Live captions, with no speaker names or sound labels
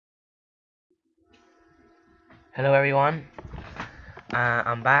Hello everyone,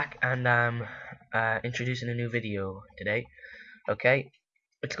 I'm back and I'm introducing a new video today. Okay,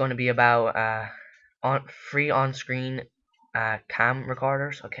 it's going to be about free on-screen cam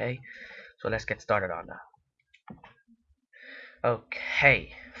recorders. Okay, so let's get started on that.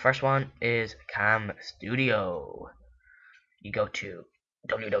 Okay, first one is Cam Studio. You go to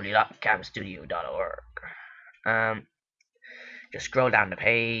www.camstudio.org. Um, just scroll down the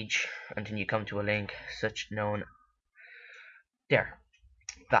page until you come to a link such known there.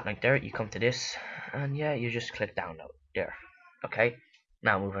 That link there, you come to this, and yeah, you just click download there. Okay,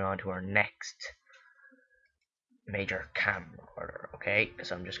 now moving on to our next major cam recorder. Okay,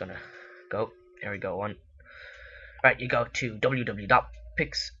 so I'm just gonna go. There we go. One. Right, you go to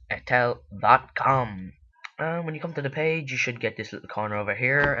www.pixetell.com. And when you come to the page, you should get this little corner over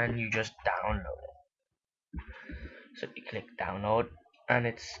here, and you just download it. So you click download, and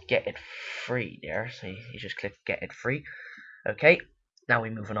it's get it free there. So you just click get it free. Okay, now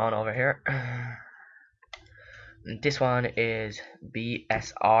we're moving on over here. This one is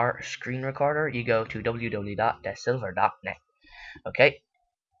BSR Screen Recorder. You go to www.desilver.net. Okay,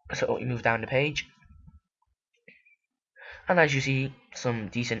 so you move down the page, and as you see, some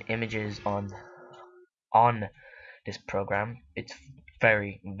decent images on this program. It's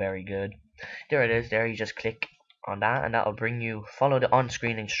very good. There it is. There you just click on that, and that will bring you. Follow the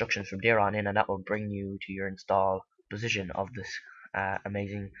on-screen instructions from there on in, and that will bring you to your install position of this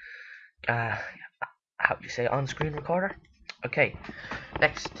amazing. How do you say on-screen recorder? Okay,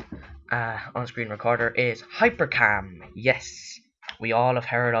 next on-screen recorder is Hypercam. Yes, we all have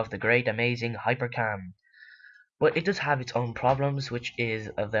heard of the great, amazing Hypercam. But it does have its own problems, which is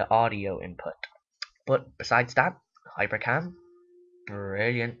the audio input. But besides that, Hypercam,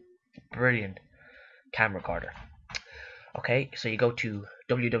 brilliant cam recorder. Okay, so you go to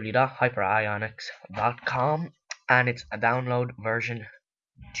www.hyperionics.com, and it's a download version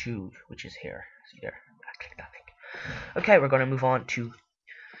 2, which is here. See there, click that link. Okay, we're going to move on to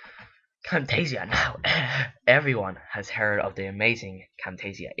Camtasia now. Everyone has heard of the amazing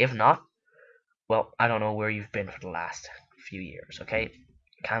Camtasia. If not, well, I don't know where you've been for the last few years. Okay,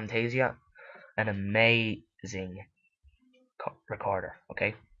 Camtasia, an amazing recorder.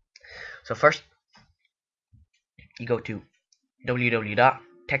 Okay, so first you go to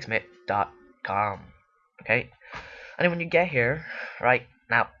www.textmate.com. Okay, and then when you get here, right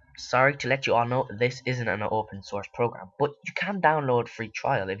now, sorry to let you all know, this isn't an open source program, but you can download free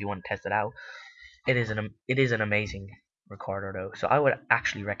trial if you want to test it out. It is an amazing recorder though, so I would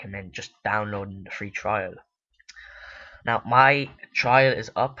actually recommend just downloading the free trial. Now my trial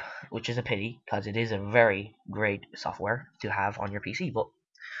is up, which is a pity because it is a very great software to have on your PC. But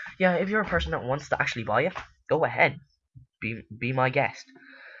yeah, if you're a person that wants to actually buy it, go ahead, be my guest.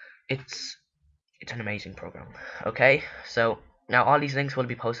 It's an amazing program. Okay, so now all these links will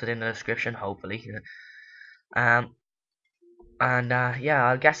be posted in the description, hopefully. Um, and yeah,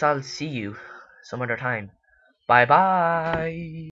 I guess I'll see you some other time. Bye bye.